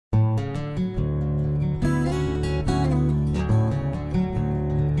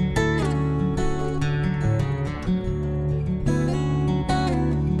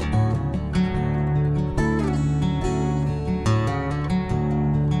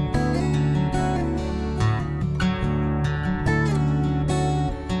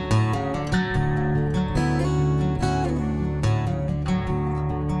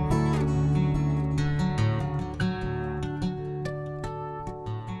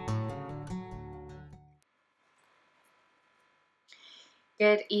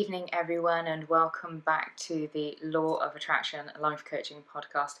Good evening, everyone, and welcome back to the Law of Attraction life coaching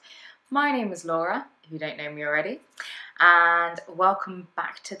podcast. My name is Laura, if you don't know me already, and welcome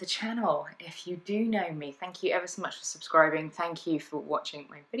back to the channel. If you do know me, thank you ever so much for subscribing. Thank you for watching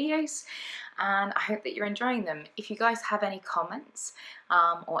my videos, and I hope that you're enjoying them. If you guys have any comments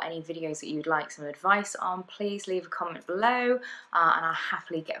or any videos that you'd like some advice on, please leave a comment below, and I'll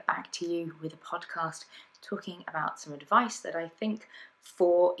happily get back to you with a podcast talking about some advice that I think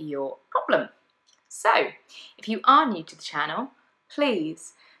for your problem. So, if you are new to the channel,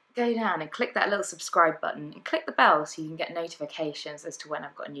 please go down and click that little subscribe button and click the bell so you can get notifications as to when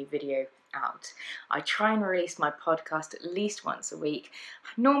I've got a new video out. I try and release my podcast at least once a week,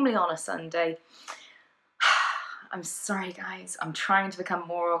 normally on a Sunday. I'm sorry guys, I'm trying to become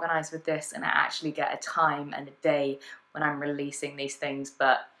more organised with this and I actually get a time and a day when I'm releasing these things,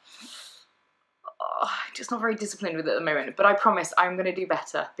 but just not very disciplined with it at the moment. But I promise I'm going to do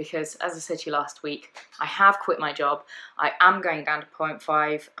better because, as I said to you last week, I have quit my job. I am going down to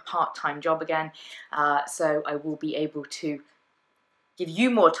 0.5, a part-time job again, so I will be able to give you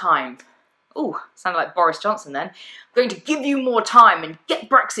more time. Oh, sounded like Boris Johnson then. I'm going to give you more time and get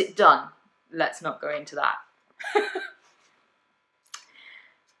Brexit done. Let's not go into that.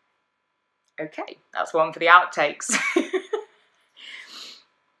 Okay, that's one for the outtakes.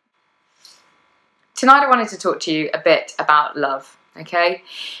 Tonight I wanted to talk to you a bit about love, okay?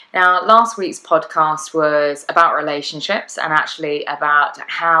 Now, last week's podcast was about relationships and actually about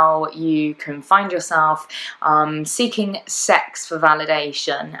how you can find yourself seeking sex for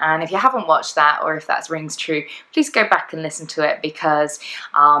validation. And if you haven't watched that, or if that rings true, please go back and listen to it because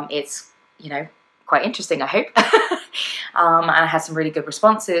it's, quite interesting, I hope. And I had some really good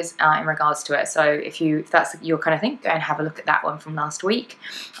responses in regards to it. So if that's your kind of thing, go and have a look at that one from last week.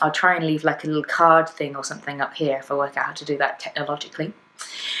 I'll try and leave like a little card thing or something up here if I work out how to do that technologically.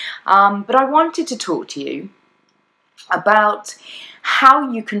 But I wanted to talk to you about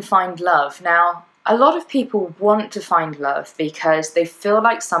how you can find love. Now, a lot of people want to find love because they feel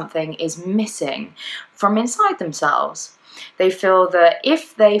like something is missing from inside themselves. They feel that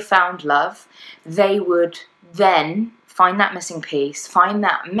if they found love, they would then find that missing piece, find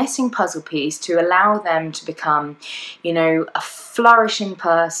that missing puzzle piece to allow them to become, a flourishing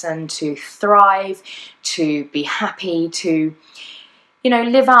person, to thrive, to be happy, to,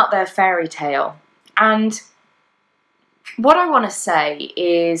 live out their fairy tale. And what I want to say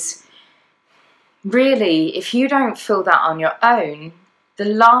is, really, if you don't feel that on your own, the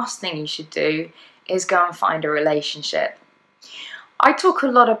last thing you should do is go and find a relationship. I talk a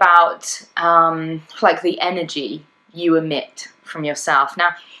lot about like the energy you emit from yourself.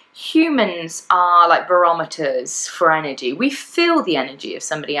 Now, humans are like barometers for energy. We feel the energy of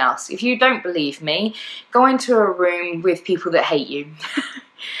somebody else. If you don't believe me, go into a room with people that hate you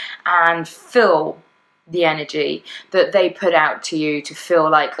and feel the energy that they put out to you to feel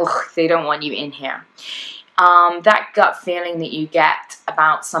like, oh, they don't want you in here. That gut feeling that you get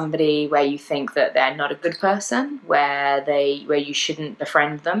about somebody where you think that they're not a good person, where you shouldn't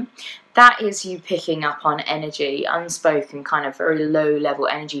befriend them, that is you picking up on energy, unspoken, kind of very low level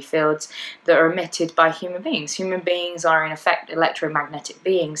energy fields that are emitted by human beings. Human beings are in effect electromagnetic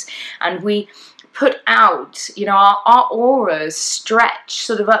beings, and we put out, our auras stretch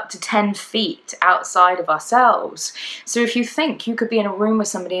sort of up to 10 feet outside of ourselves. So if you think you could be in a room with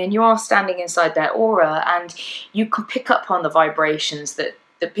somebody and you are standing inside their aura and you can pick up on the vibrations that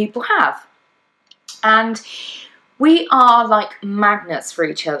people have. And we are like magnets for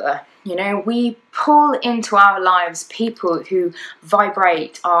each other. We pull into our lives people who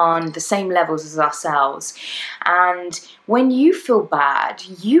vibrate on the same levels as ourselves. And when you feel bad,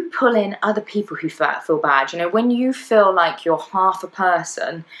 you pull in other people who feel bad. When you feel like you're half a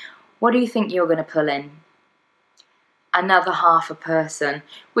person, what do you think you're going to pull in? Another half a person,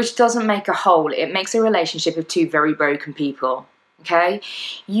 which doesn't make a whole. It makes a relationship of two very broken people, okay?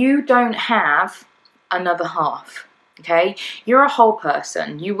 You don't have another half. Okay, you're a whole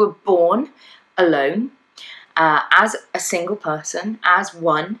person. You were born alone, as a single person, as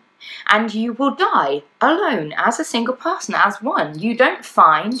one, and you will die alone as a single person, as one. You don't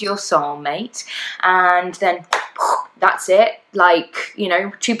find your soulmate and then that's it, like,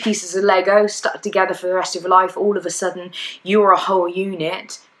 two pieces of Lego stuck together for the rest of your life. All of a sudden, you're a whole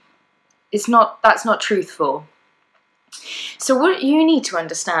unit. That's not truthful. So what you need to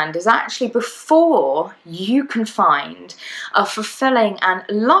understand is actually before you can find a fulfilling and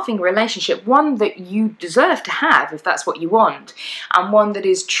loving relationship, one that you deserve to have if that's what you want, and one that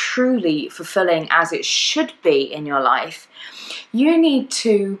is truly fulfilling as it should be in your life, you need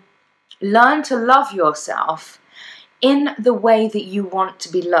to learn to love yourself in the way that you want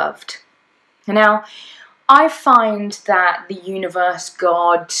to be loved. Now, I find that the universe,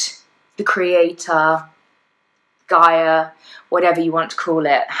 God, the creator, Gaia, whatever you want to call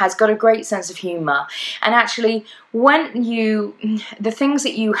it, has got a great sense of humour. And actually, the things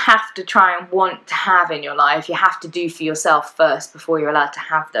that you have to try and want to have in your life, you have to do for yourself first before you're allowed to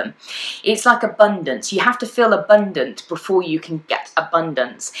have them. It's like abundance. You have to feel abundant before you can get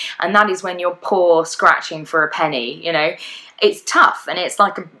abundance. And that is when you're poor, scratching for a penny, you know. It's tough, and it's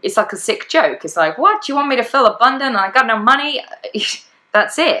like a sick joke. It's like, what? You want me to feel abundant and I got no money?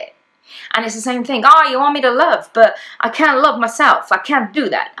 That's it. And it's the same thing. Oh, you want me to love, but I can't love myself. I can't do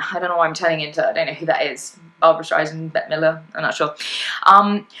that. I don't know why I'm turning into, I don't know who that is. Barbara Streisand, Bette Midler, I'm not sure.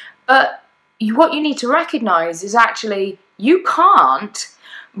 But what you need to recognize is actually you can't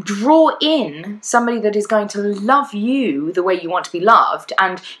draw in somebody that is going to love you the way you want to be loved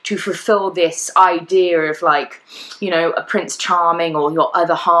and to fulfill this idea of, like, you know, a Prince Charming or your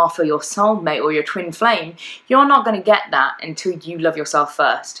other half or your soulmate or your twin flame. You're not going to get that until you love yourself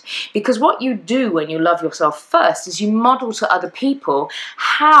first. Because what you do when you love yourself first is you model to other people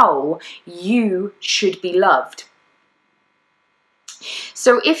how you should be loved.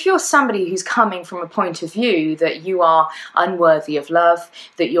 So if you're somebody who's coming from a point of view that you are unworthy of love,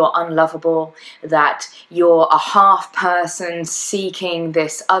 that you're unlovable, that you're a half person seeking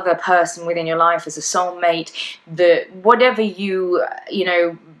this other person within your life as a soulmate, that whatever you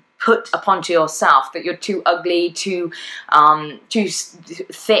know, put upon yourself, that you're too ugly, too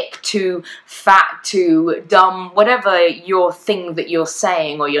thick, too fat, too dumb, whatever your thing that you're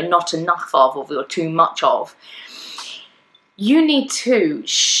saying or you're not enough of or you're too much of, you need to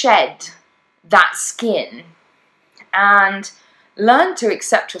shed that skin and learn to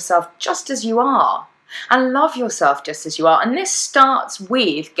accept yourself just as you are and love yourself just as you are. And this starts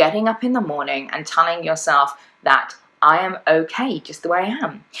with getting up in the morning and telling yourself that I am okay just the way I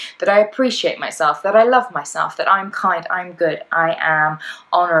am, that I appreciate myself, that I love myself, that I'm kind, I'm good, I am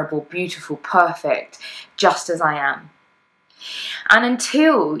honourable, beautiful, perfect, just as I am. And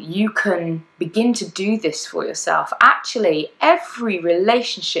until you can begin to do this for yourself, actually every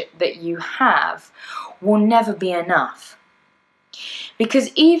relationship that you have will never be enough.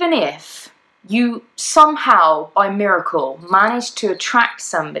 Because even if you somehow, by miracle, manage to attract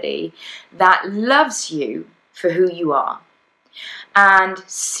somebody that loves you for who you are and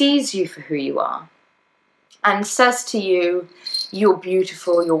sees you for who you are and says to you, you're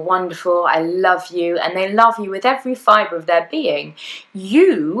beautiful, you're wonderful, I love you, and they love you with every fibre of their being,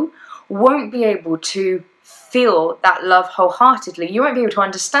 you won't be able to feel that love wholeheartedly. You won't be able to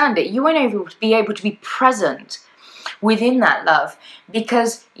understand it. You won't be able to be present within that love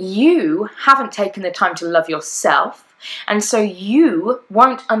because you haven't taken the time to love yourself. And so you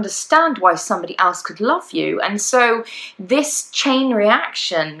won't understand why somebody else could love you. And so this chain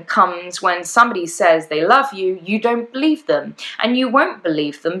reaction comes when somebody says they love you, you don't believe them. And you won't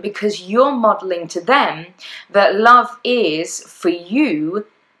believe them because you're modeling to them that love is, for you,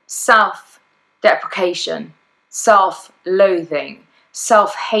 self-deprecation, self-loathing,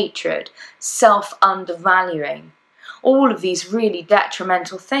 self-hatred, self-undervaluing. All of these really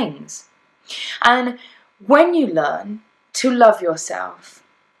detrimental things. And when you learn to love yourself,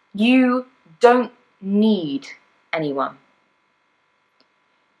 you don't need anyone.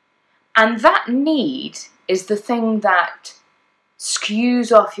 And that need is the thing that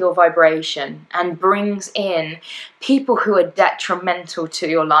skews off your vibration and brings in people who are detrimental to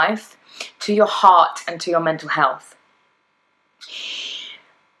your life, to your heart, and to your mental health.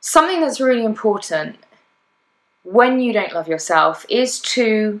 Something that's really important when you don't love yourself is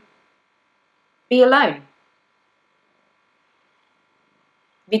to be alone.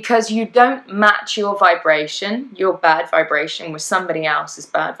 Because you don't match your vibration, your bad vibration, with somebody else's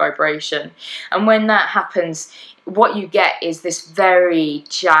bad vibration. And when that happens, what you get is this very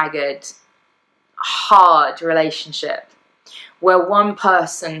jagged, hard relationship where one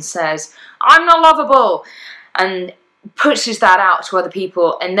person says, I'm not lovable, and pushes that out to other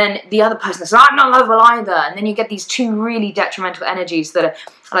people, and then the other person says, I'm not lovable either, and then you get these two really detrimental energies that are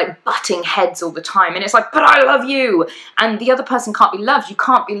like butting heads all the time, and it's like, but I love you, and the other person can't be loved. You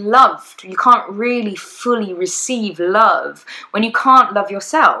can't be loved. You can't really fully receive love when you can't love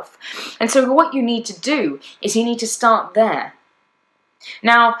yourself. And so what you need to do is you need to start there.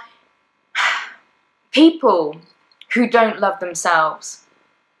 Now, people who don't love themselves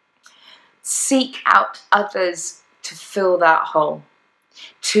seek out others to fill that hole,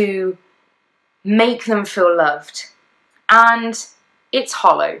 to make them feel loved. And it's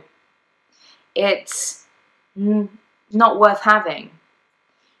hollow. It's not worth having.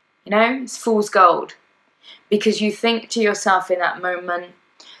 You know, it's fool's gold. Because you think to yourself in that moment,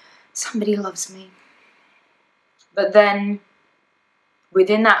 somebody loves me. But then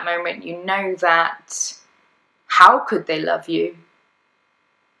within that moment, you know that how could they love you?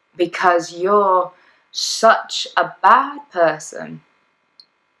 Because you're such a bad person.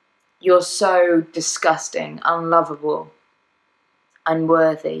 You're so disgusting, unlovable,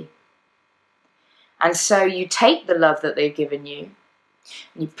 unworthy. And so you take the love that they've given you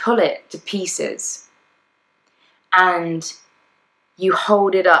and you pull it to pieces and you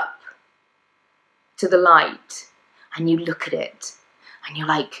hold it up to the light and you look at it and you're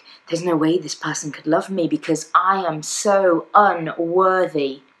like, there's no way this person could love me because I am so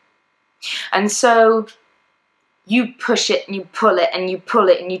unworthy. And so you push it and you pull it and you pull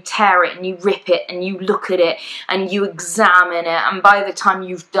it and you tear it and you rip it and you look at it and you examine it, and by the time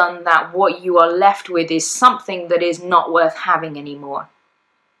you've done that, what you are left with is something that is not worth having anymore.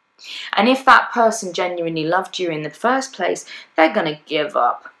 And if that person genuinely loved you in the first place, they're going to give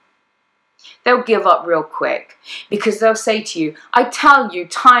up. They'll give up real quick because they'll say to you, I tell you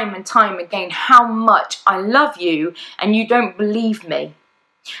time and time again how much I love you and you don't believe me.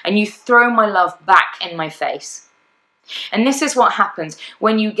 And you throw my love back in my face. And this is what happens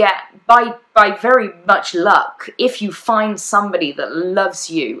when you get, by very much luck, if you find somebody that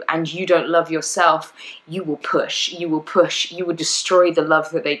loves you and you don't love yourself, you will push, you will destroy the love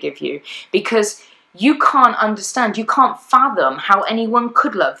that they give you. Because you can't understand, you can't fathom how anyone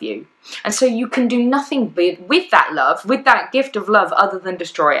could love you. And so you can do nothing with that love, with that gift of love, other than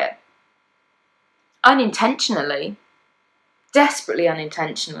destroy it. Unintentionally. Desperately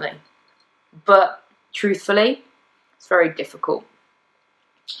unintentionally. But truthfully, it's very difficult.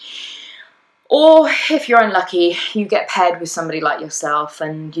 Or if you're unlucky, you get paired with somebody like yourself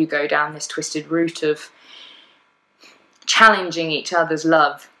and you go down this twisted route of challenging each other's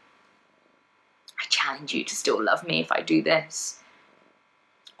love. I challenge you to still love me if I do this.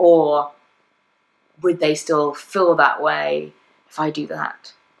 Or would they still feel that way if I do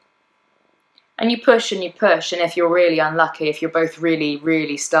that? And you push and you push, and if you're really unlucky, if you're both really,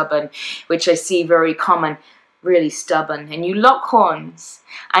 really stubborn, which I see very common, really stubborn, and you lock horns,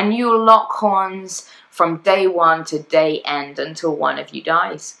 and you lock horns from day one to day end until one of you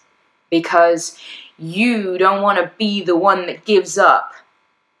dies. Because you don't want to be the one that gives up.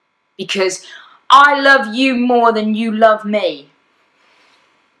 Because I love you more than you love me.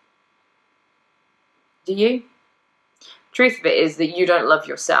 Do you? Truth of it is that you don't love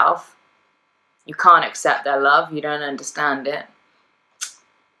yourself. You can't accept their love, you don't understand it.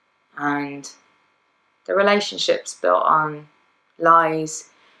 And the relationship's built on lies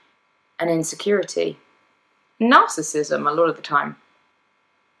and insecurity. Narcissism a lot of the time.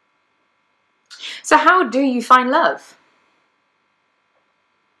 So how do you find love?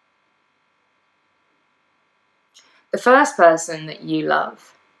 The first person that you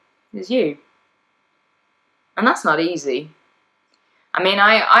love is you. And that's not easy. I mean,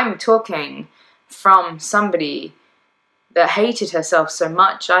 I'm talking from somebody that hated herself so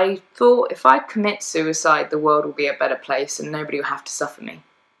much, I thought if I commit suicide, the world will be a better place and nobody will have to suffer me.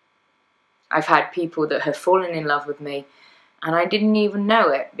 I've had people that have fallen in love with me and I didn't even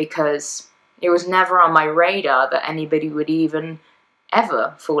know it because it was never on my radar that anybody would even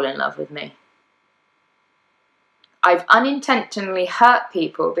ever fall in love with me. I've unintentionally hurt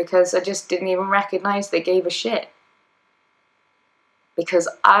people because I just didn't even recognize they gave a shit. Because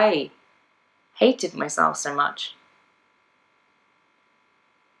I hated myself so much.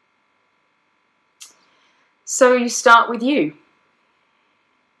 So you start with you.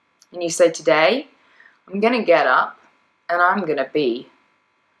 And you say, today, I'm going to get up and I'm going to be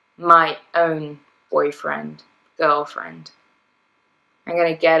my own boyfriend, girlfriend. I'm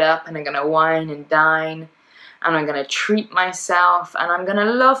going to get up and I'm going to wine and dine. And I'm going to treat myself and I'm going to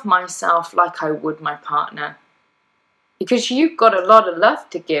love myself like I would my partner. Because you've got a lot of love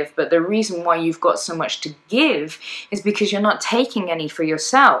to give, but the reason why you've got so much to give is because you're not taking any for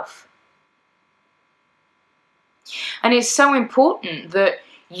yourself. And it's so important that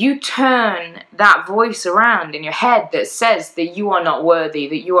you turn that voice around in your head that says that you are not worthy,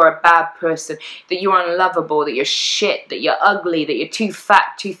 that you are a bad person, that you're unlovable, that you're shit, that you're ugly, that you're too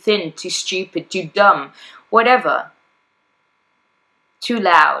fat, too thin, too stupid, too dumb, whatever. Too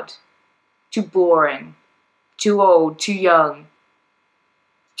loud, too boring. Too old, too young,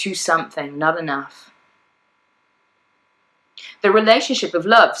 too something, not enough. The relationship of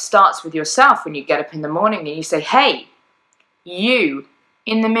love starts with yourself when you get up in the morning and you say, hey, you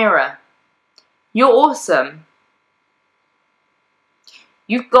in the mirror, you're awesome.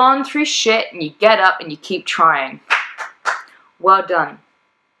 You've gone through shit and you get up and you keep trying. Well done.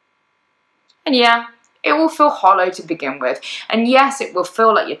 And yeah, It will feel hollow to begin with. And yes, it will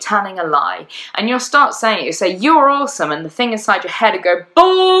feel like you're telling a lie. And you'll start saying it. You'll say, you're awesome. And the thing inside your head will go,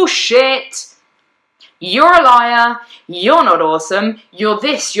 bullshit. You're a liar. You're not awesome. You're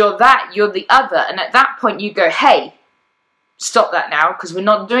this, you're that, you're the other. And at that point you go, hey, stop that now, because we're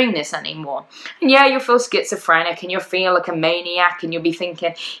not doing this anymore. And yeah, you'll feel schizophrenic and you'll feel like a maniac and you'll be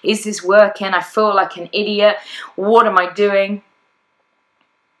thinking, is this working? I feel like an idiot. What am I doing?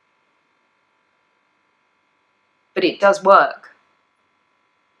 But it does work.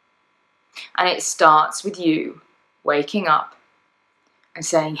 And it starts with you waking up and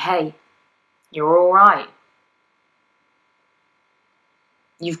saying, hey, you're all right.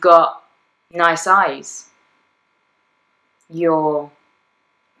 You've got nice eyes. You're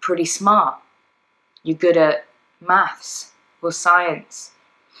pretty smart. You're good at maths or science.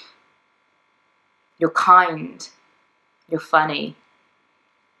 You're kind. You're funny.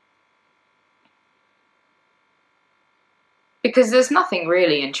 Because there's nothing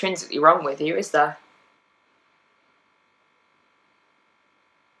really intrinsically wrong with you, is there?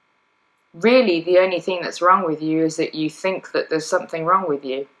 Really, the only thing that's wrong with you is that you think that there's something wrong with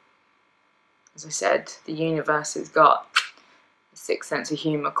you. As I said, the universe has got a sixth sense of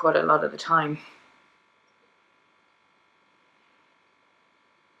humour quite a lot of the time.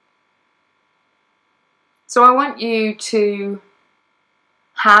 So I want you to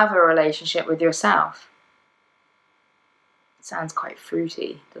have a relationship with yourself. It sounds quite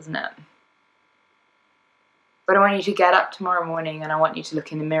fruity, doesn't it? But I want you to get up tomorrow morning and I want you to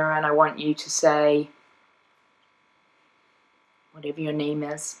look in the mirror and I want you to say, whatever your name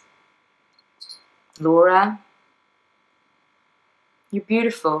is, Laura, you're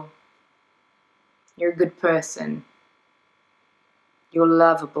beautiful. You're a good person. You're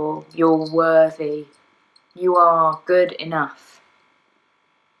lovable. You're worthy. You are good enough.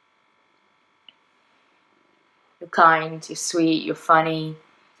 You're kind, you're sweet, you're funny,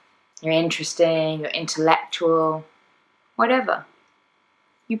 you're interesting, you're intellectual, whatever.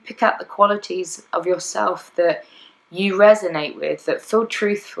 You pick out the qualities of yourself that you resonate with, that feel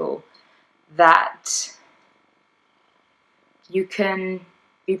truthful, that you can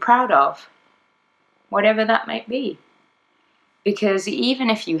be proud of, whatever that might be. Because even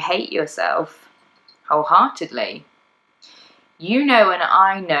if you hate yourself wholeheartedly, you know and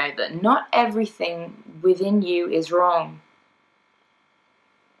I know that not everything within you is wrong.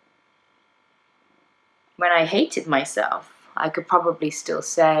 When I hated myself, I could probably still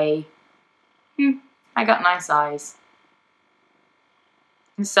say, I got nice eyes.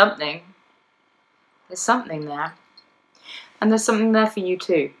 There's something. There's something there. And there's something there for you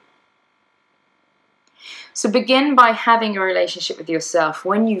too. So begin by having a relationship with yourself.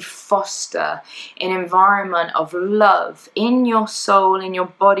 When you foster an environment of love in your soul, in your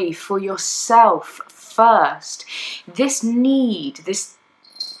body, for yourself first, this need, this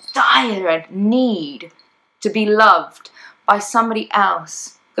dire need to be loved by somebody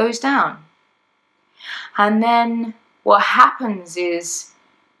else goes down. And then what happens is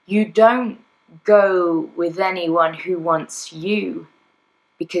you don't go with anyone who wants you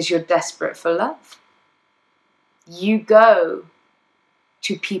because you're desperate for love. You go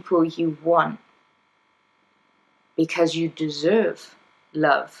to people you want because you deserve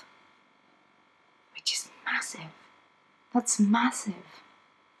love, which is massive. That's massive.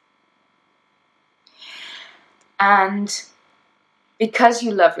 And because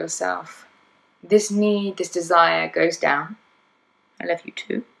you love yourself, this need, this desire goes down. I love you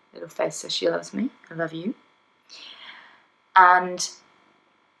too. Little face says she loves me. I love you. And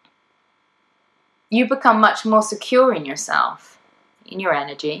you become much more secure in yourself, in your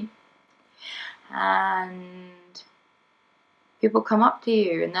energy. And people come up to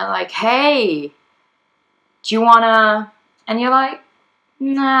you and they're like, hey, do you wanna? And you're like,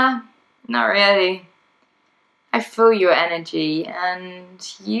 nah, not really. I feel your energy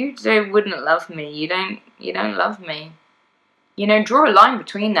and you wouldn't love me. You don't love me. You know, draw a line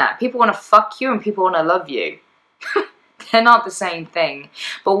between that. People want to fuck you and people want to love you. They're not the same thing.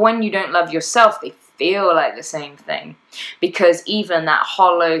 But when you don't love yourself, they feel like the same thing. Because even that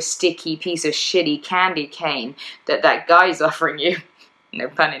hollow, sticky piece of shitty candy cane that guy's offering you, no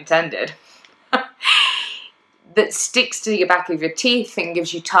pun intended, that sticks to the back of your teeth and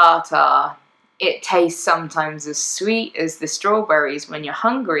gives you tartar, it tastes sometimes as sweet as the strawberries when you're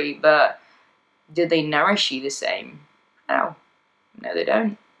hungry, but do they nourish you the same? No, they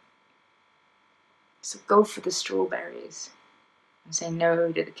don't. So go for the strawberries and say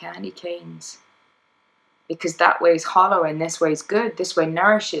no to the candy canes. Because that way is hollow and this way is good. This way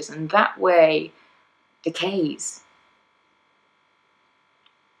nourishes and that way decays.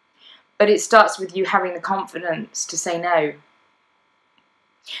 But it starts with you having the confidence to say no.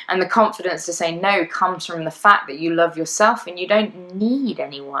 And the confidence to say no comes from the fact that you love yourself and you don't need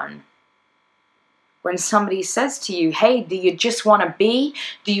anyone. When somebody says to you, hey, do you just want to be?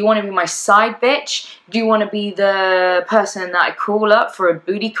 Do you want to be my side bitch? Do you want to be the person that I call up for a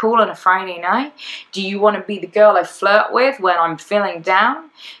booty call on a Friday night? Do you want to be the girl I flirt with when I'm feeling down?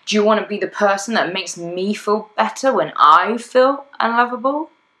 Do you want to be the person that makes me feel better when I feel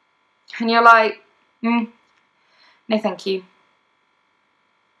unlovable? And you're like, no thank you.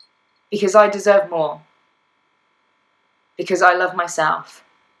 Because I deserve more. Because I love myself.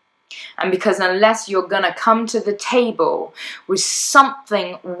 And because unless you're going to come to the table with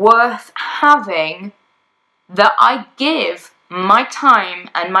something worth having that I give my time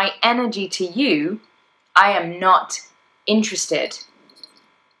and my energy to you, I am not interested.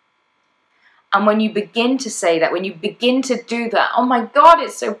 And when you begin to say that, when you begin to do that, oh my God,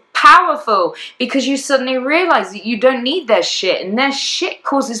 it's so powerful, because you suddenly realize that you don't need their shit, and their shit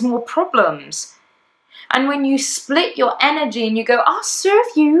causes more problems. And when you split your energy and you go, I'll serve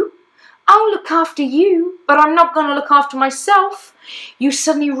you, I'll look after you, but I'm not going to look after myself, you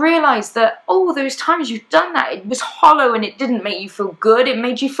suddenly realize that all those times you've done that, it was hollow and it didn't make you feel good, it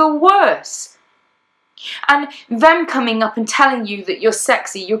made you feel worse. And them coming up and telling you that you're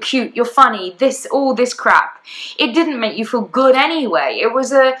sexy, you're cute, you're funny, all this crap, it didn't make you feel good anyway. It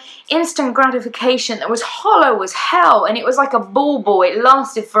was an instant gratification that was hollow as hell, and it was like a ball. It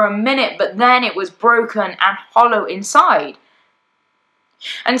lasted for a minute, but then it was broken and hollow inside.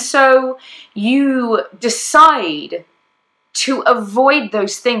 And so you decide to avoid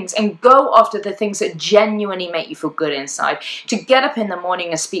those things and go after the things that genuinely make you feel good inside. To get up in the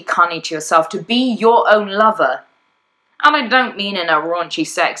morning and speak kindly to yourself, to be your own lover. And I don't mean in a raunchy,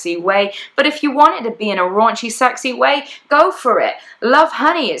 sexy way, but if you want it to be in a raunchy, sexy way, go for it. Love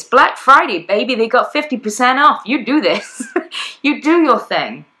honey, it's Black Friday, baby. They got 50% off. You do this. You do your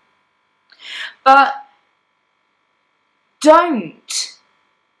thing. But don't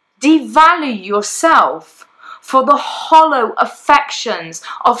devalue yourself for the hollow affections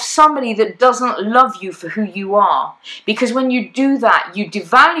of somebody that doesn't love you for who you are. Because when you do that, you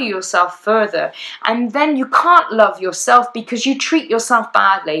devalue yourself further, and then you can't love yourself because you treat yourself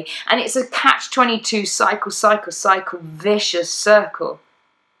badly, and it's a catch-22 cycle, vicious circle.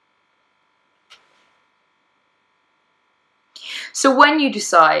 So when you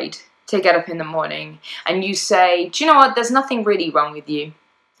decide to get up in the morning and you say, do you know what, there's nothing really wrong with you.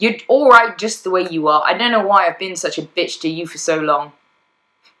 You're alright just the way you are. I don't know why I've been such a bitch to you for so long.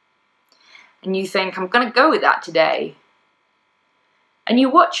 And you think, I'm going to go with that today. And you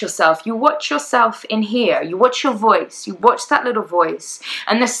watch yourself in here. You watch your voice. You watch that little voice.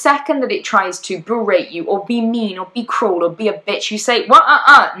 And the second that it tries to berate you or be mean or be cruel or be a bitch, you say, well,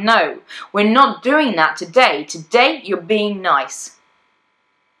 no, we're not doing that today. Today, you're being nice.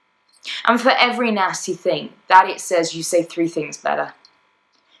 And for every nasty thing that it says, you say 3 things better.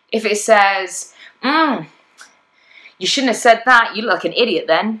 If it says, you shouldn't have said that, you look like an idiot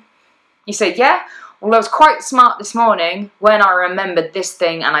then. You say, yeah, well I was quite smart this morning when I remembered this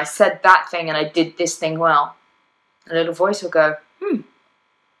thing and I said that thing and I did this thing well. A little voice will go,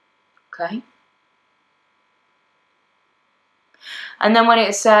 okay. And then when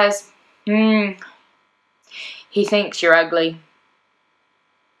it says, he thinks you're ugly.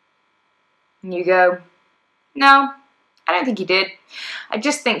 And you go, no, I don't think he did. I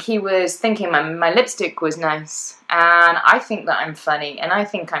just think he was thinking my lipstick was nice. And I think that I'm funny. And I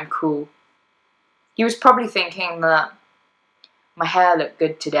think I'm cool. He was probably thinking that my hair looked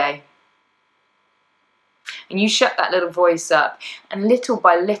good today. And you shut that little voice up. And little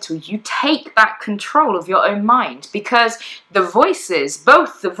by little, you take back control of your own mind. Because the voices,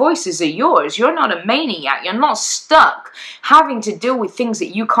 both the voices are yours. You're not a maniac. You're not stuck having to deal with things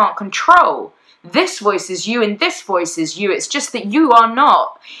that you can't control. This voice is you and this voice is you. It's just that you are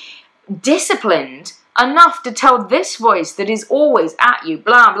not disciplined enough to tell this voice that is always at you,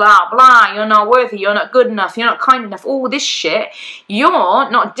 blah, blah, blah, you're not worthy, you're not good enough, you're not kind enough, all this shit. You're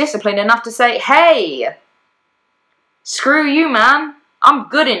not disciplined enough to say, hey, screw you, man, I'm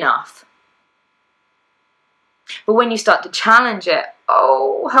good enough. But when you start to challenge it,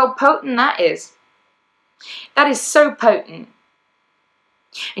 oh, how potent that is. That is so potent.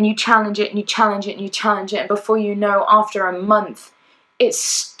 And you challenge it, and you challenge it, and you challenge it, and before you know, after a month, it's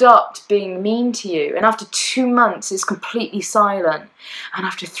stopped being mean to you. And after 2 months, it's completely silent. And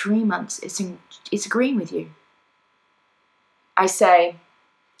after 3 months, it's agreeing with you. I say,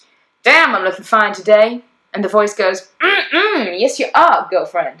 damn, I'm looking fine today. And the voice goes, yes you are,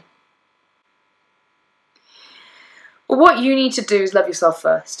 girlfriend. Well, what you need to do is love yourself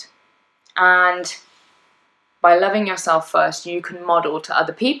first. And by loving yourself first, you can model to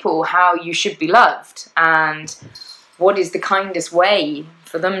other people how you should be loved and what is the kindest way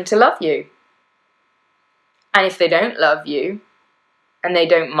for them to love you. And if they don't love you and they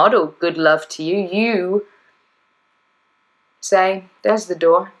don't model good love to you, you say, there's the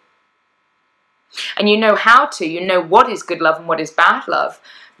door. And you know how to, you know what is good love and what is bad love,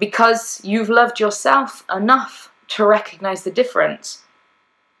 because you've loved yourself enough to recognize the difference.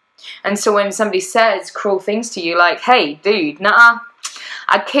 And so when somebody says cruel things to you like, hey dude, nah,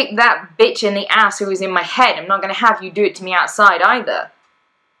 I kicked that bitch in the ass who was in my head, I'm not going to have you do it to me outside either.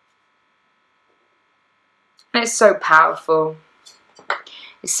 And it's so powerful.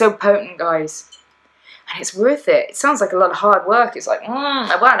 It's so potent, guys. And it's worth it. It sounds like a lot of hard work. It's like,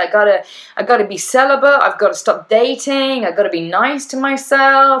 I gotta be celibate. I've got to stop dating. I've got to be nice to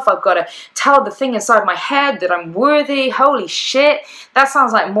myself. I've got to tell the thing inside my head that I'm worthy. Holy shit. That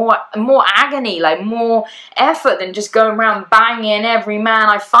sounds like more agony, like more effort than just going around banging every man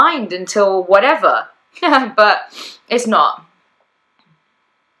I find until whatever. But it's not.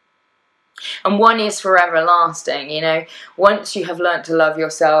 And one is forever lasting, you know. Once you have learnt to love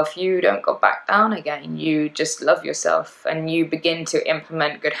yourself, you don't go back down again. You just love yourself and you begin to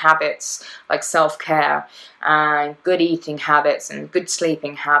implement good habits like self-care and good eating habits and good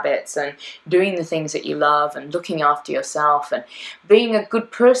sleeping habits and doing the things that you love and looking after yourself and being a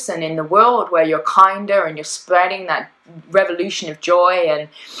good person in the world where you're kinder and you're spreading that revolution of joy. And,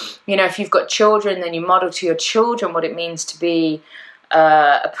 you know, if you've got children, then you model to your children what it means to be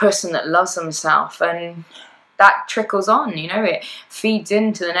a person that loves themselves, and that trickles on, you know, it feeds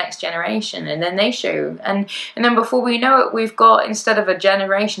into the next generation, and then they show, and then before we know it, we've got, instead of a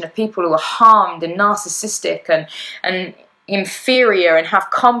generation of people who are harmed and narcissistic and inferior and have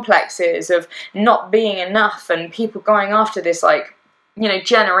complexes of not being enough, and people going after this, like, you know,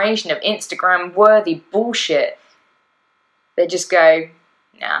 generation of Instagram worthy bullshit, they just go,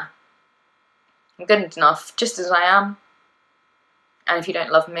 nah, I'm good enough just as I am. And if you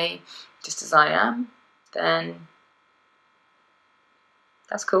don't love me just as I am, then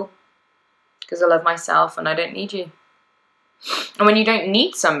that's cool. Because I love myself and I don't need you. And when you don't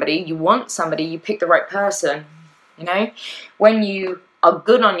need somebody, you want somebody, you pick the right person. You know? When you are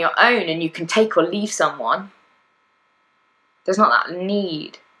good on your own and you can take or leave someone, there's not that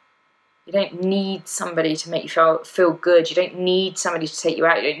need. You don't need somebody to make you feel good. You don't need somebody to take you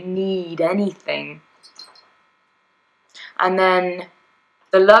out. You don't need anything. And then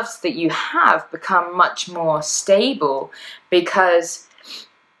the loves that you have become much more stable because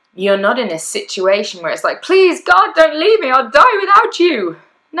you're not in a situation where it's like, please God, don't leave me, I'll die without you.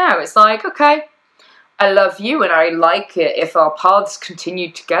 No, it's like, okay, I love you and I like it if our paths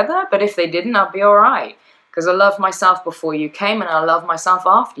continued together, but if they didn't, I'll be alright. Because I loved myself before you came and I love myself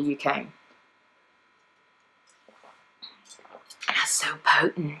after you came. And that's so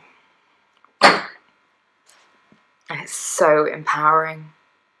potent. And it's so empowering.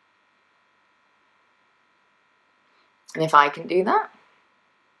 And if I can do that,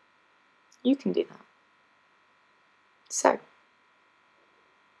 you can do that. So,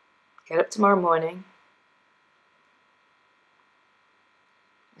 get up tomorrow morning.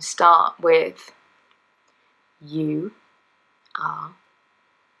 Start with, you are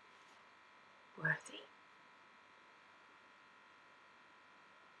worthy.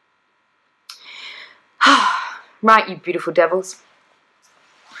 Right, you beautiful devils.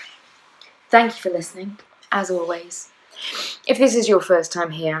 Thank you for listening, as always. If this is your first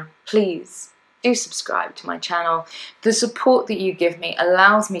time here, please do subscribe to my channel. The support that you give me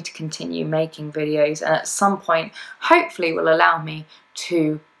allows me to continue making videos, and at some point, hopefully, will allow me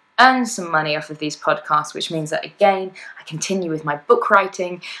to earn some money off of these podcasts, which means that, again, I continue with my book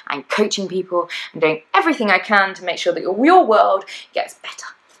writing and coaching people and doing everything I can to make sure that your world gets better.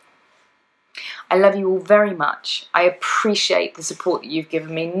 I love you all very much. I appreciate the support that you've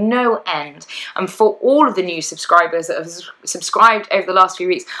given me, no end. And for all of the new subscribers that have subscribed over the last few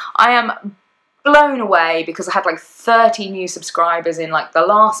weeks, I am blown away because I had like 30 new subscribers in like the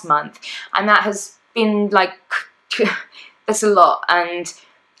last month. And that has been like, that's a lot. And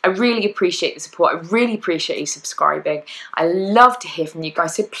I really appreciate the support. I really appreciate you subscribing. I love to hear from you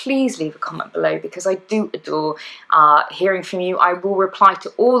guys, so please leave a comment below because I do adore hearing from you. I will reply to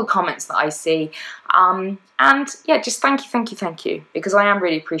all the comments that I see. And yeah, just thank you, because I am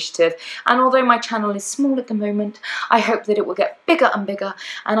really appreciative. And although my channel is small at the moment, I hope that it will get bigger and bigger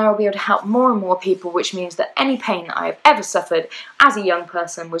and I will be able to help more and more people, which means that any pain that I have ever suffered as a young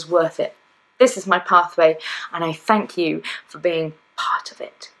person was worth it. This is my pathway and I thank you for being part of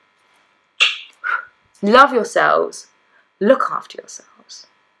it. Love yourselves, look after yourselves,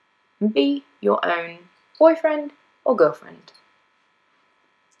 and be your own boyfriend or girlfriend.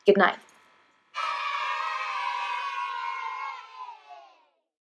 Good night.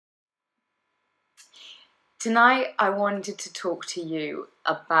 Tonight I wanted to talk to you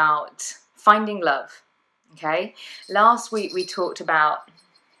about finding love, okay? Last week we talked about,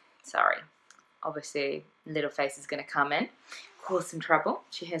 obviously little face is going to come in, cause some trouble.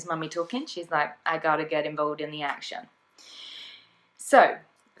 She hears mummy talking, she's like, I gotta get involved in the action. So,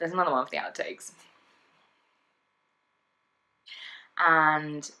 there's another one for the outtakes.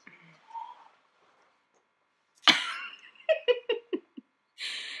 And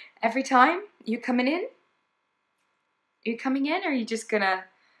every time you're coming in, are you coming in or are you just gonna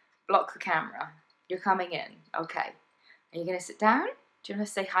block the camera? You're coming in, okay. Are you gonna sit down? Do you wanna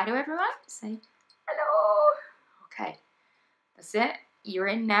say hi to everyone? Say hello. Okay, that's it. You're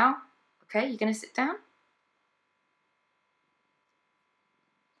in now. Okay, you're gonna sit down?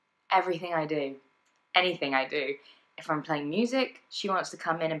 Everything I do, anything I do. If I'm playing music, she wants to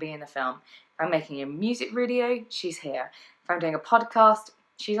come in and be in the film. If I'm making a music video, she's here. If I'm doing a podcast,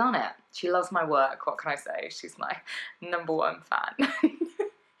 she's on it. She loves my work. What can I say? She's my #1 fan.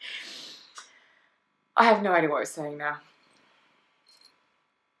 I have no idea what I was saying now.